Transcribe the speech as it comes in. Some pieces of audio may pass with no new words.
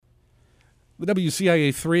The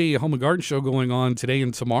WCIA3 Home and Garden Show going on today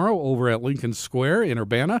and tomorrow over at Lincoln Square in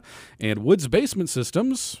Urbana. And Woods Basement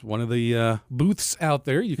Systems, one of the booths out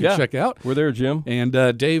there you can check out. We're there, Jim. And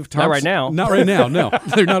Dave Thompson. Not right now. Not right now, no.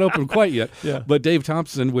 They're not open quite yet. Yeah. But Dave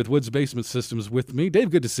Thompson with Woods Basement Systems with me.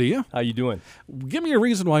 Dave, good to see you. How you doing? Give me a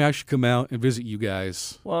reason why I should come out and visit you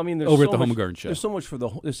guys. Well, I mean, there's over so at the much, Home and Garden Show. There's so much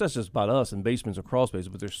it's not just about us and basements and crawl spaces,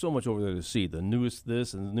 but there's so much over there to see. The newest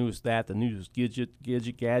this and the newest that, the newest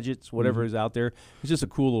gadgets, whatever is out there. It's just a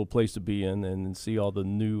cool little place to be in and see all the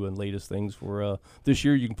new and latest things for this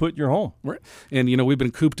year you can put in your home. Right. And, we've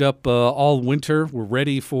been cooped up all winter. We're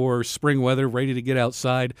ready for spring weather, ready to get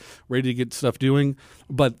outside, ready to get stuff doing.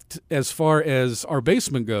 But as far as our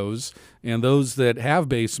basement goes, and those that have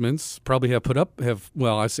basements probably have put up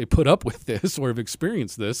with this or have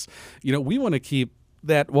experienced this, we want to keep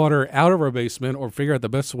that water out of our basement or figure out the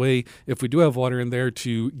best way, if we do have water in there,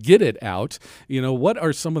 to get it out. What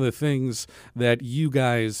are some of the things that you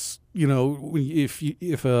guys,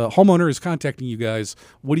 if a homeowner is contacting you guys,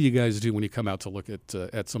 what do you guys do when you come out to look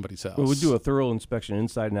at somebody's house? Well, we do a thorough inspection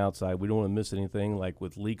inside and outside. We don't want to miss anything, like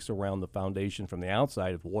with leaks around the foundation from the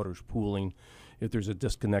outside, if water's pooling, if there's a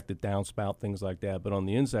disconnected downspout, things like that. But on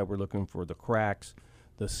the inside, we're looking for the cracks,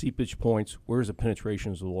 the seepage points, where's the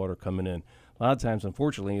penetrations of the water coming in. A lot of times,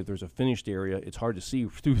 unfortunately, if there's a finished area, it's hard to see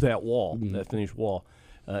through that wall, that finished wall.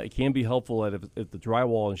 It can be helpful that if the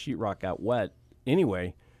drywall and sheetrock got wet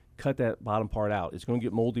anyway, cut that bottom part out. It's going to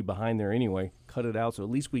get moldy behind there anyway. Cut it out so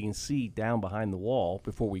at least we can see down behind the wall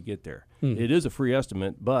before we get there. It is a free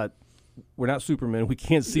estimate, but we're not Superman. We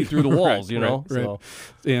can't see through the walls, Right. So.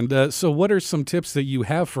 And so what are some tips that you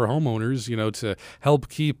have for homeowners, to help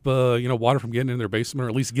keep, water from getting in their basement, or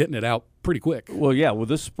at least getting it out pretty quick? Well, yeah. Well,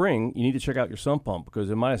 this spring, you need to check out your sump pump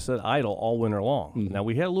because it might have sat idle all winter long. Now,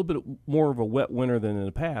 we had a little bit more of a wet winter than in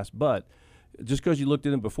the past, but just because you looked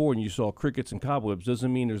in it before and you saw crickets and cobwebs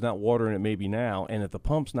doesn't mean there's not water in it maybe now. And if the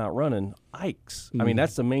pump's not running, yikes. I mean,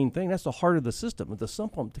 that's the main thing. That's the heart of the system. If the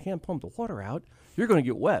sump pump can't pump the water out, you're going to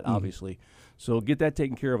get wet, obviously. So get that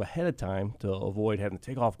taken care of ahead of time to avoid having to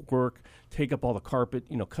take off work, take up all the carpet,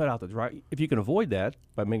 cut out the dry. If you can avoid that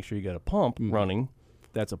by making sure you got a pump running,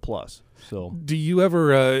 that's a plus. So, do you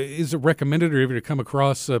ever is it recommended, or have you come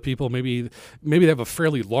across people maybe they have a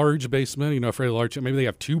fairly large basement, maybe they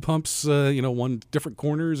have two pumps, one different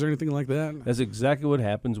corners or anything like that? That's exactly what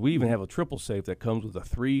happens. We even have a triple safe that comes with a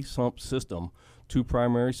 3-sump system, 2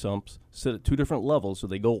 primary sumps set at 2 different levels, so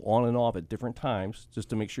they go on and off at different times, just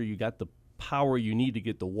to make sure you got the power you need to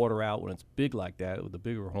get the water out when it's big like that with a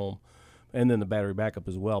bigger home, and then the battery backup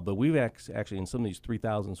as well. But we've actually in some of these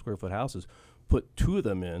 3,000 square foot houses put 2 of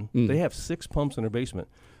them in. They have 6 pumps in their basement,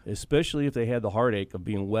 especially if they had the heartache of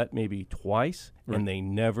being wet maybe twice, and they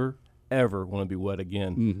never ever want to be wet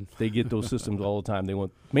again. They get those systems all the time. They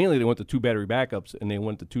want the 2 battery backups, and they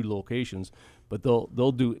want the 2 locations. But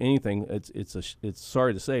they'll do anything. It's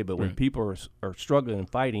sorry to say, but when people are struggling and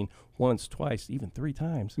fighting once, twice, even 3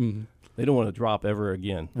 times, they don't want to drop ever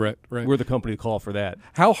again. Right. We're the company to call for that.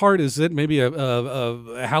 How hard is it? Maybe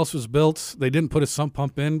a house was built, they didn't put a sump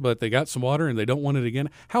pump in, but they got some water and they don't want it again.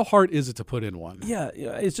 How hard is it to put in one? Yeah,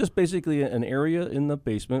 it's just basically an area in the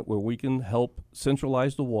basement where we can help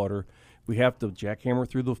centralize the water. We have to jackhammer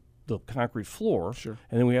through the concrete floor, Sure.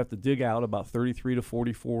 And then we have to dig out about 33 to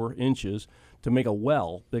 44 inches to make a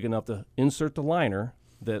well big enough to insert the liner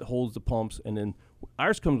that holds the pumps, and then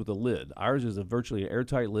ours comes with a lid. Ours is virtually an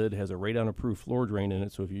airtight lid, has a radon-approved floor drain in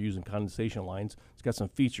it, so if you're using condensation lines, it's got some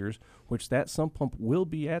features, which that sump pump will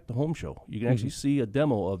be at the home show. You can actually see a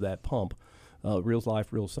demo of that pump, real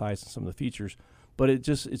life, real size, and some of the features. But it's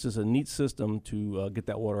just a neat system to get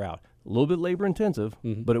that water out. A little bit labor intensive,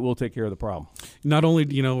 but it will take care of the problem. Not only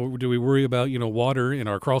do we worry about water in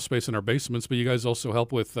our crawl space in our basements, but you guys also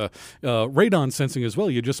help with radon sensing as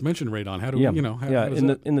well. You just mentioned radon. How do we, how does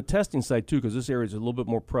that? In the testing side too, because this area is a little bit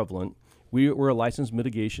more prevalent. We're a licensed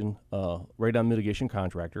radon mitigation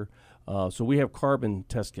contractor, so we have carbon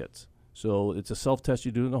test kits. So it's a self-test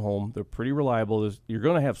you do in the home. They're pretty reliable. You're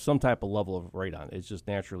going to have some type of level of radon. It's just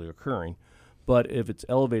naturally occurring. But if it's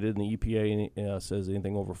elevated and the EPA says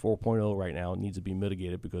anything over 4.0 right now, it needs to be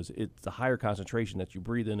mitigated because it's the higher concentration that you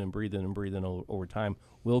breathe in over time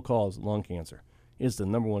will cause lung cancer. It's the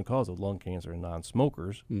number 1 cause of lung cancer in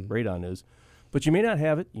non-smokers, radon is. But you may not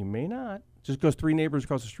have it. You may not. Just because 3 neighbors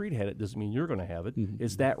across the street had it doesn't mean you're going to have it.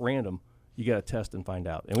 It's that random. you got to test and find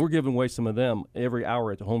out. And we're giving away some of them every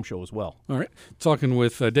hour at the home show as well. All right. Talking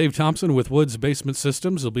with Dave Thompson with Woods Basement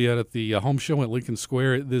Systems. He'll be out at the home show at Lincoln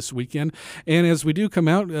Square this weekend. And as we do come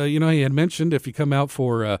out, he had mentioned if you come out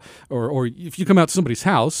for, or if you come out to somebody's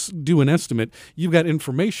house, do an estimate, you've got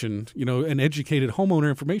information, an educated homeowner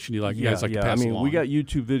information you guys like to pass along. We got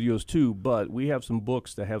YouTube videos too, but we have some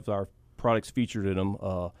books that have our products featured in them.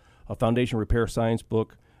 A foundation repair science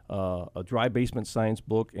book, a dry basement science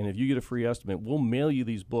book, and if you get a free estimate, we'll mail you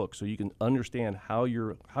these books so you can understand how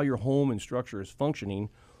your home and structure is functioning,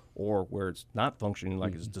 or where it's not functioning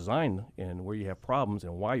like it's designed, and where you have problems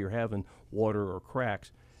and why you're having water or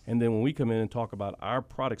cracks. And then when we come in and talk about our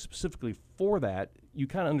product specifically for that, you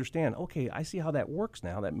kind of understand, okay, I see how that works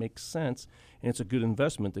now. That makes sense, and it's a good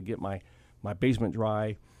investment to get my basement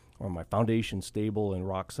dry or my foundation stable and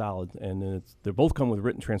rock solid. And then they both come with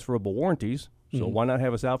written transferable warranties. So why not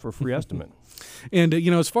have us out for a free estimate? And,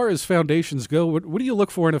 as far as foundations go, what do you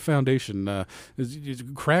look for in a foundation? Is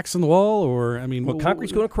cracks in the wall, or, Well,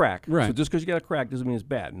 concrete's going to crack. Right. So just because you got a crack doesn't mean it's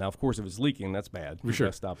bad. Now, of course, if it's leaking, that's bad. For sure.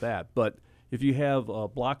 Got to stop that. But if you have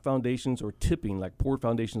block foundations or tipping, like poured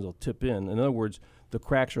foundations will tip in other words, the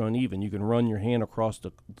cracks are uneven. You can run your hand across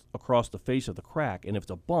the face of the crack, and if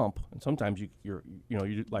it's a bump, and sometimes you can't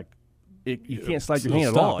slide your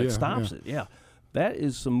hand at all. It stops it. Yeah. That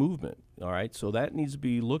is some movement, all right? So that needs to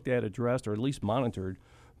be looked at, addressed, or at least monitored,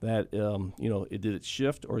 that, did it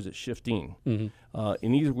shift or is it shifting? In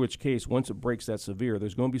either which case, once it breaks that severe,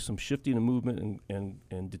 there's going to be some shifting and movement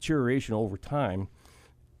and deterioration over time.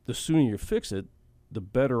 The sooner you fix it, the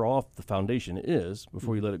better off the foundation is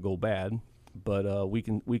before you let it go bad. But we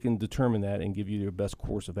can determine that and give you your best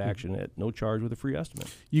course of action at no charge with a free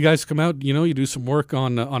estimate. You guys come out, you do some work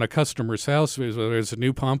on a customer's house, whether it's a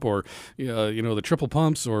new pump or the triple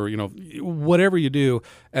pumps, or whatever you do,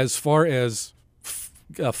 as far as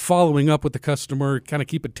following up with the customer, kind of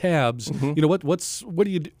keeping tabs. What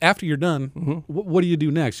do you do after you're done? What do you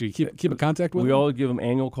do next? You keep in contact with them? We always give them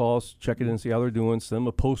annual calls, check it in, see how they're doing, send them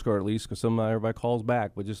a postcard at least, because not everybody calls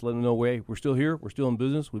back, but just let them know, hey, we're still here, we're still in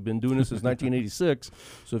business, we've been doing this since 1986,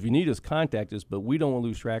 so if you need us, contact us, but we don't want to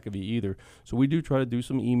lose track of you either. So we do try to do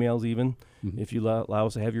some emails even, if you allow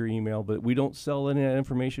us to have your email, but we don't sell any of that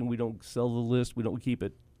information, we don't sell the list, we don't keep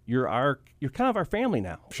it. You're kind of our family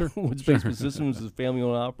now. Sure. Woods Basement Systems is family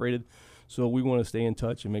owned and operated, so we want to stay in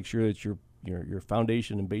touch and make sure that your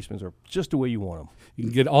foundation and basements are just the way you want them. You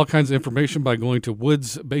can get all kinds of information by going to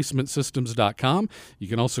woodsbasementsystems.com. You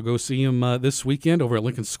can also go see him this weekend over at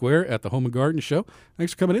Lincoln Square at the Home and Garden Show.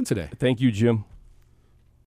 Thanks for coming in today. Thank you, Jim.